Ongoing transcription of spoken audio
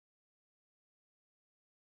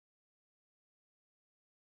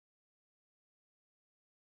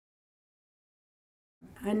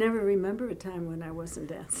I never remember a time when I wasn't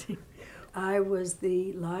dancing. I was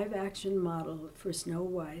the live action model for Snow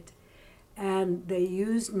White, and they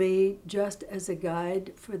used me just as a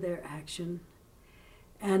guide for their action.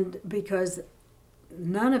 And because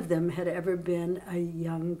none of them had ever been a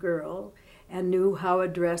young girl and knew how a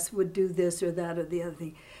dress would do this or that or the other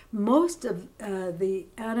thing, most of the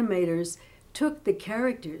animators took the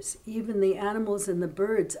characters, even the animals and the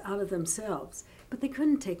birds, out of themselves. But they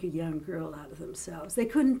couldn't take a young girl out of themselves. They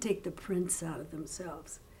couldn't take the prince out of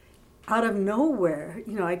themselves. Out of nowhere,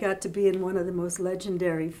 you know, I got to be in one of the most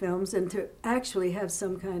legendary films and to actually have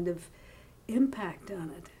some kind of impact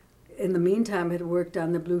on it. In the meantime, I had worked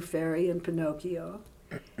on The Blue Fairy and Pinocchio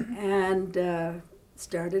and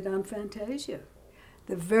started on Fantasia.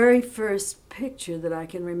 The very first picture that I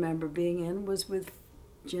can remember being in was with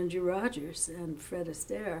Ginger Rogers and Fred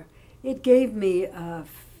Astaire. It gave me a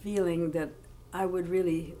feeling that I would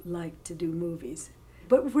really like to do movies.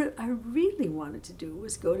 But what I really wanted to do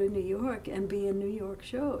was go to New York and be in New York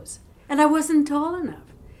shows. And I wasn't tall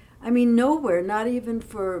enough. I mean, nowhere, not even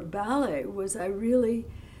for ballet, was I really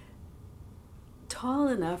tall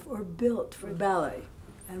enough or built for ballet,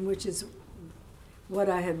 and which is what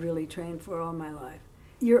I had really trained for all my life.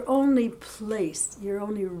 Your only place, your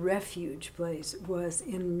only refuge place was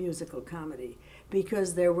in musical comedy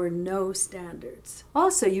because there were no standards.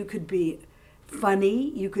 Also, you could be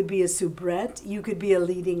funny, you could be a soubrette, you could be a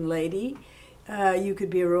leading lady, you could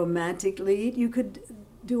be a romantic lead, you could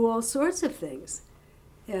do all sorts of things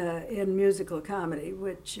in musical comedy,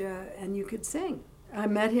 which and you could sing. I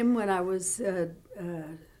met him when I was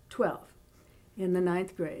 12, in the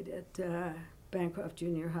 9th grade at Bancroft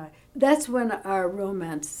Junior High. That's when our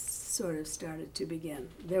romance sort of started to begin.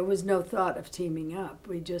 There was no thought of teaming up.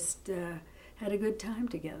 We just had a good time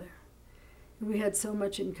together. We had so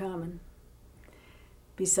much in common.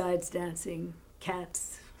 Besides dancing,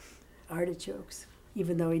 cats, artichokes.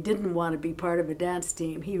 Even though he didn't want to be part of a dance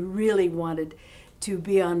team, he really wanted to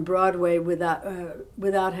be on Broadway without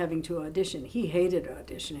having to audition. He hated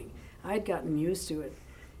auditioning. I'd gotten used to it.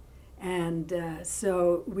 And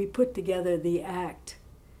so we put together the act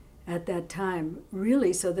at that time,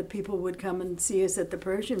 really so that people would come and see us at the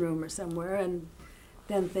Persian Room or somewhere and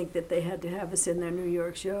then think that they had to have us in their New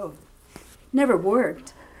York show. Never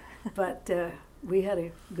worked, but we had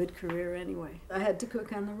a good career anyway. I had to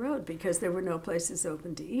cook on the road because there were no places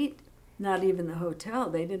open to eat, not even the hotel.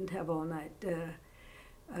 They didn't have all night.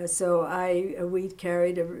 So we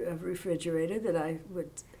carried a refrigerator that I would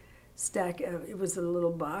stack. It was a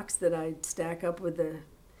little box that I'd stack up with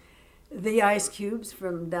the ice cubes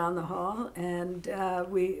from down the hall, and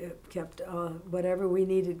we kept whatever we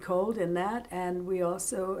needed cold in that, and we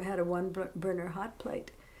also had a one-burner hot plate,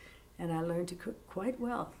 and I learned to cook quite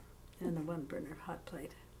well in the one-burner hot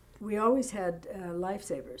plate. We always had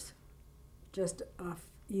lifesavers, just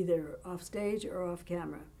either off stage or off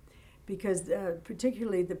camera, because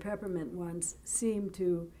particularly the peppermint ones seem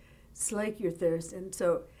to slake your thirst, and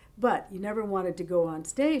so. But you never wanted to go on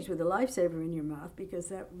stage with a lifesaver in your mouth because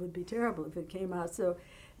that would be terrible if it came out. So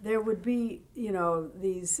there would be, you know,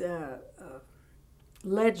 these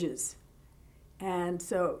ledges, and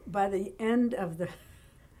so by the end of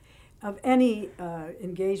any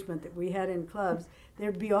engagement that we had in clubs,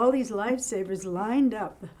 there'd be all these lifesavers lined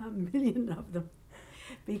up, a million of them,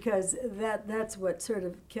 because that's what sort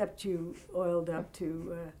of kept you oiled up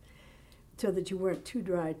to. So that you weren't too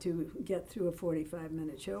dry to get through a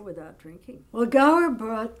 45-minute show without drinking. Well, Gower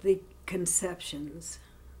brought the conceptions,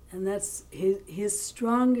 and that's his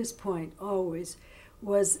strongest point always,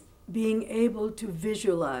 was being able to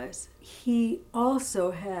visualize. He also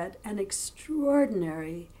had an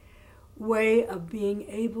extraordinary way of being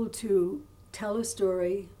able to tell a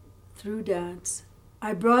story through dance.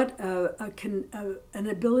 I brought an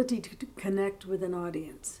ability to connect with an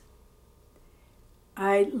audience.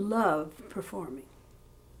 I love performing.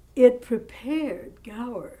 It prepared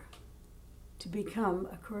Gower to become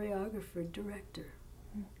a choreographer director.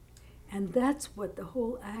 And that's what the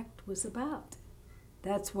whole act was about.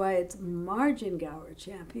 That's why it's Marge and Gower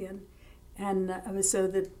Champion, and so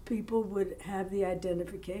that people would have the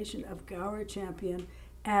identification of Gower Champion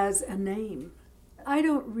as a name. I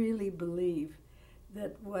don't really believe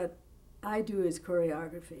that what I do is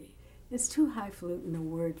choreography. It's too highfalutin a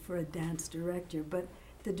word for a dance director, but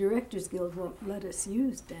the Directors Guild won't let us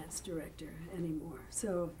use dance director anymore.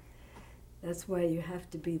 So that's why you have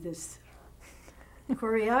to be this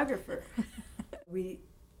choreographer. We,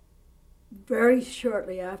 very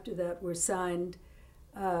shortly after that, were signed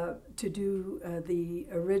to do the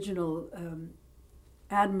original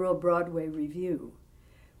Admiral Broadway review,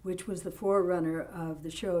 which was the forerunner of the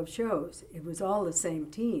Show of Shows. It was all the same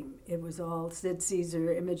team. It was all Sid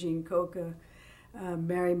Caesar, Imogene Coca,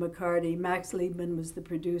 Mary McCarty. Max Liebman was the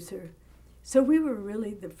producer. So we were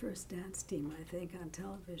really the first dance team, I think, on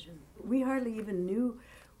television. We hardly even knew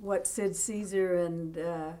what Sid Caesar and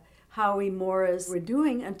Howie Morris were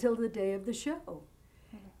doing until the day of the show,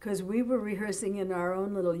 because we were rehearsing in our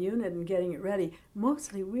own little unit and getting it ready.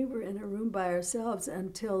 Mostly we were in a room by ourselves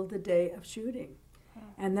until the day of shooting.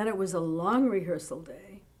 And then it was a long rehearsal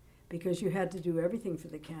day, because you had to do everything for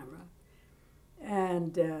the camera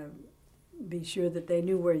and be sure that they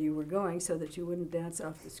knew where you were going so that you wouldn't dance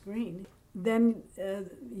off the screen. Then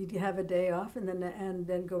you'd have a day off and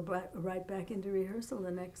then go right back into rehearsal the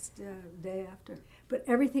next day after. But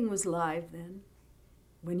everything was live then.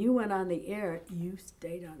 When you went on the air, you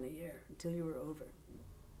stayed on the air until you were over.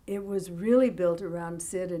 It was really built around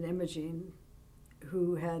Sid and Imogene,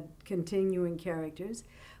 who had continuing characters,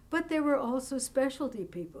 but there were also specialty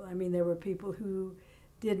people. I mean, there were people who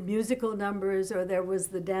did musical numbers, or there was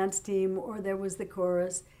the dance team, or there was the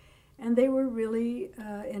chorus. And they were really,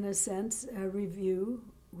 in a sense, a review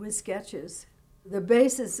with sketches. The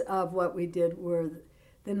basis of what we did were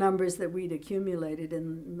the numbers that we'd accumulated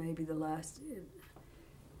in maybe the last,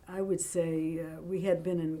 I would say, we had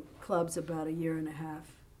been in clubs about a year and a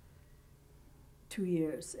half, 2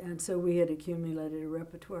 years. And so we had accumulated a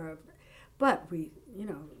repertoire of, but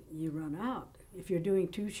you run out if you're doing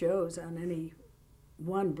 2 shows on any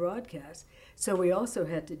one broadcast. So we also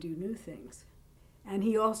had to do new things. And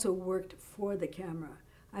he also worked for the camera.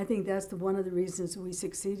 I think that's one of the reasons we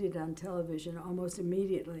succeeded on television almost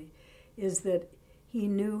immediately, is that he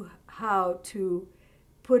knew how to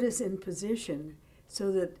put us in position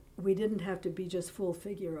so that we didn't have to be just full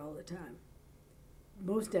figure all the time.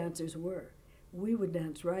 Most dancers were. We would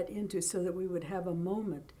dance right into so that we would have a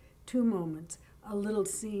moment, 2 moments, a little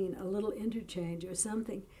scene, a little interchange or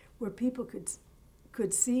something where people could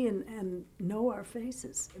see and know our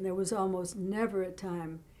faces. And there was almost never a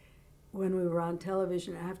time when we were on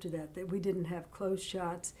television after that we didn't have close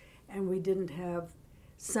shots and we didn't have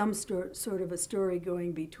some sort of a story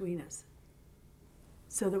going between us,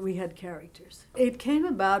 so that we had characters. It came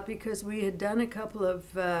about because we had done a couple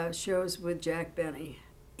of shows with Jack Benny.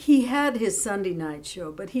 He had his Sunday night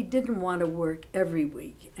show, but he didn't want to work every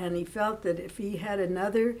week. And he felt that if he had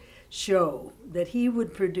another show that he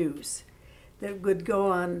would produce that would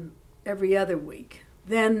go on every other week,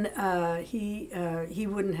 then he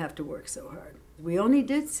wouldn't have to work so hard. We only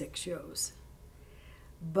did 6 shows,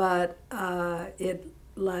 but it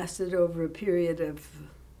lasted over a period of,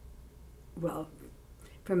 well,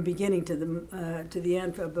 from beginning to the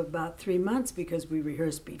end of about 3 months, because we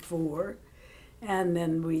rehearsed before, and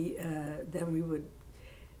then we would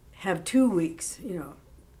have 2 weeks,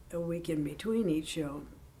 a week in between each show.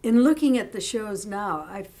 In looking at the shows now,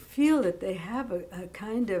 I feel that they have a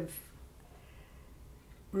kind of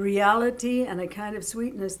reality and a kind of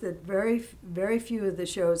sweetness that very, very few of the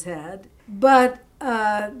shows had. But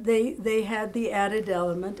they had the added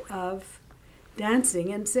element of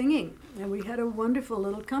dancing and singing. And we had a wonderful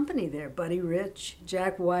little company there. Buddy Rich,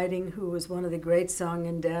 Jack Whiting, who was one of the great song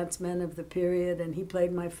and dance men of the period, and he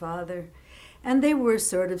played my father. And they were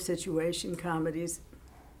sort of situation comedies.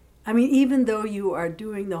 I mean, even though you are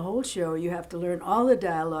doing the whole show, you have to learn all the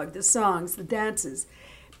dialogue, the songs, the dances,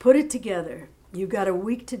 put it together. You've got a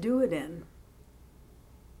week to do it in.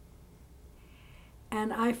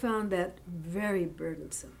 And I found that very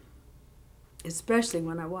burdensome, especially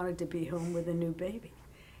when I wanted to be home with a new baby.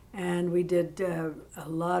 And we did a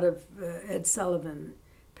lot of Ed Sullivan,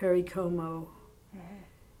 Perry Como,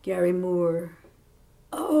 Gary Moore.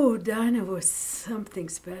 Oh, Dinah was something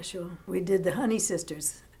special. We did the Honey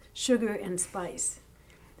Sisters, Sugar and Spice.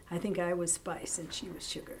 I think I was Spice and she was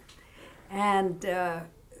Sugar. And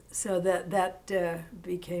so that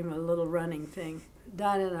became a little running thing.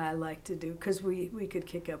 Dinah and I liked to do, because we could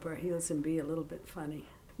kick up our heels and be a little bit funny.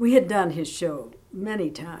 We had done his show many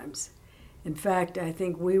times. In fact, I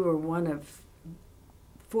think we were one of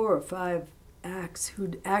 4 or 5 acts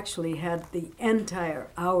who'd actually had the entire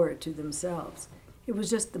hour to themselves. It was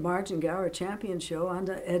just the Marge Champion show on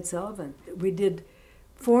Ed Sullivan. We did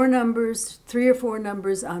 3 or 4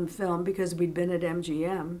 numbers on film because we'd been at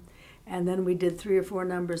MGM, and then we did 3 or 4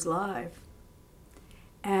 numbers live.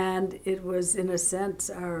 And it was, in a sense,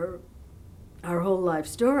 our whole life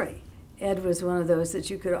story. Ed was one of those that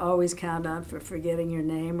you could always count on for forgetting your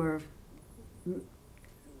name or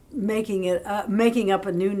making up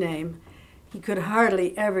a new name. He could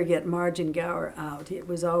hardly ever get Marge and Gower out. It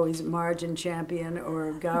was always Marge and Champion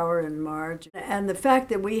or Gower and Marge. And the fact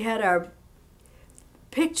that we had our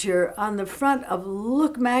picture on the front of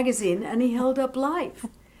Look magazine, and he held up life.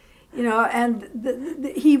 You know,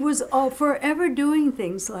 and he was forever doing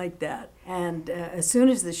things like that. And as soon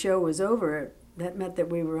as the show was over, that meant that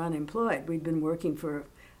we were unemployed. We'd been working for,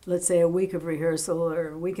 let's say, a week of rehearsal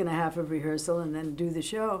or a week and a half of rehearsal and then do the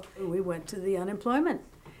show. We went to the unemployment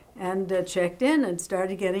and checked in and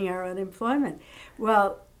started getting our unemployment.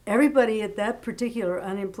 Well, everybody at that particular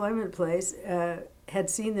unemployment place had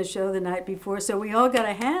seen the show the night before, so we all got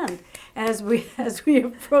a hand as we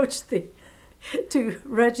approached to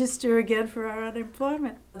register again for our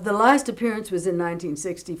unemployment. The last appearance was in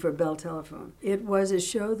 1960 for Bell Telephone. It was a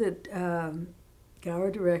show that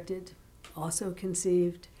Gower directed, also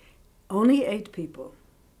conceived. Only 8 people.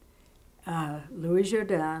 Louis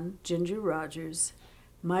Jourdan, Ginger Rogers,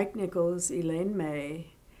 Mike Nichols, Elaine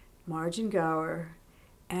May, Marge and Gower,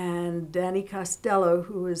 and Danny Costello,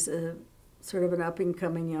 who was sort of an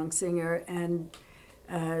up-and-coming young singer, and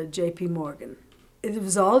J.P. Morgan. It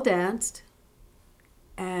was all danced.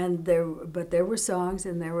 But there were songs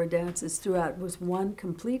and there were dances throughout. It was one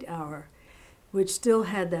complete hour, which still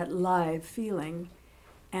had that live feeling,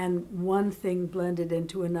 and one thing blended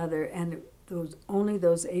into another, and only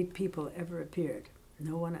those 8 people ever appeared,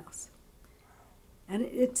 no one else. And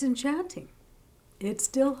it's enchanting. It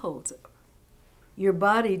still holds up. Your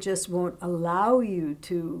body just won't allow you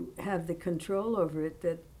to have the control over it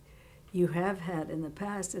that you have had in the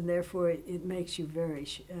past, and therefore it makes you very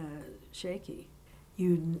shaky.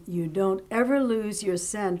 You don't ever lose your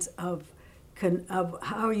sense of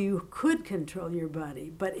how you could control your body,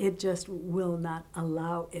 but it just will not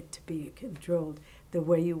allow it to be controlled the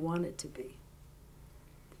way you want it to be.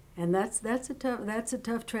 And that's a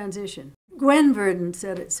tough transition. Gwen Verdon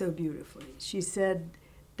said it so beautifully. She said,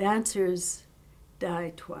 dancers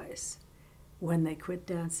die twice, when they quit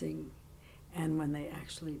dancing and when they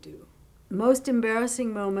actually do. Most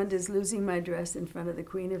embarrassing moment is losing my dress in front of the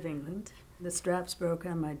Queen of England. The straps broke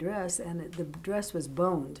on my dress, and the dress was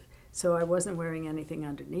boned, so I wasn't wearing anything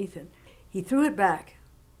underneath it. He threw it back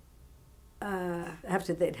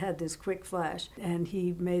after they'd had this quick flash, and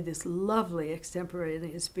he made this lovely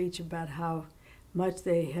extemporaneous speech about how much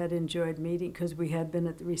they had enjoyed meeting, because we had been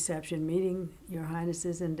at the reception meeting Your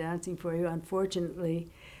Highnesses and dancing for you. Unfortunately,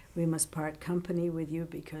 we must part company with you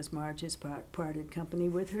because Marge has parted company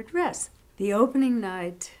with her dress. The opening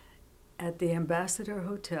night at the Ambassador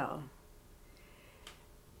Hotel,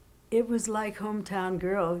 it was like Hometown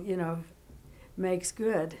Girl, you know, makes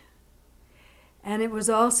good. And it was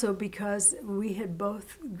also because we had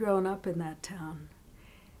both grown up in that town.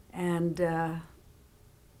 And the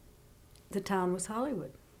town was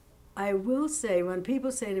Hollywood. I will say, when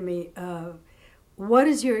people say to me, what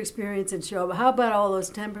is your experience in show? How about all those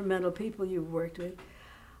temperamental people you've worked with?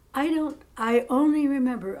 I only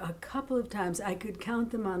remember a couple of times, I could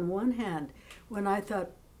count them on one hand, when I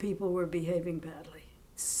thought people were behaving badly.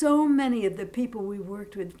 So many of the people we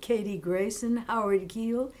worked with, Katie Grayson, Howard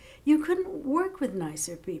Keel, you couldn't work with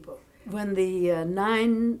nicer people. When the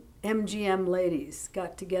 9 MGM ladies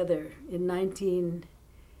got together in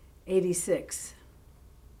 1986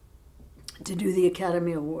 to do the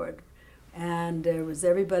Academy Award, and there was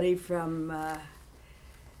everybody from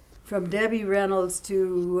Debbie Reynolds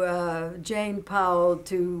to Jane Powell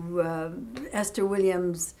to Esther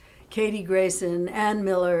Williams, Katie Grayson, Ann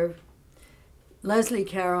Miller, Leslie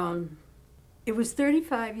Caron. It was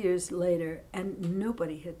 35 years later, and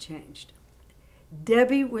nobody had changed.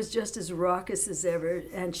 Debbie was just as raucous as ever,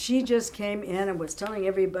 and she just came in and was telling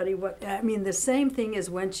everybody what, I mean, the same thing as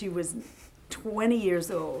when she was 20 years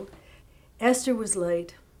old. Esther was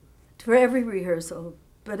late for every rehearsal,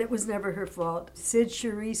 but it was never her fault. Sid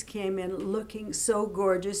Charisse came in looking so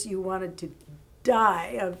gorgeous you wanted to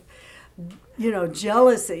die of, you know,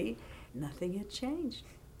 jealousy. Nothing had changed.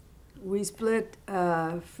 We split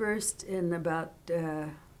first in about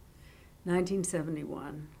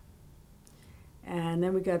 1971. And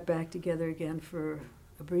then we got back together again for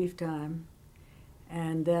a brief time.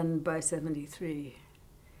 And then by 73,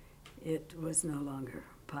 it was no longer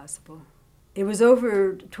possible. It was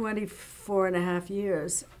over 24 and a half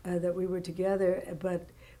years that we were together, but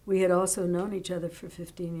we had also known each other for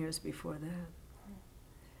 15 years before that.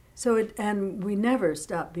 So and we never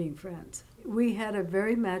stopped being friends. We had a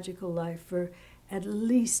very magical life for at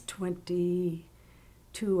least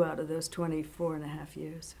 22 out of those 24 and a half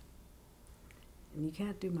years. And you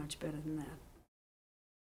can't do much better than that.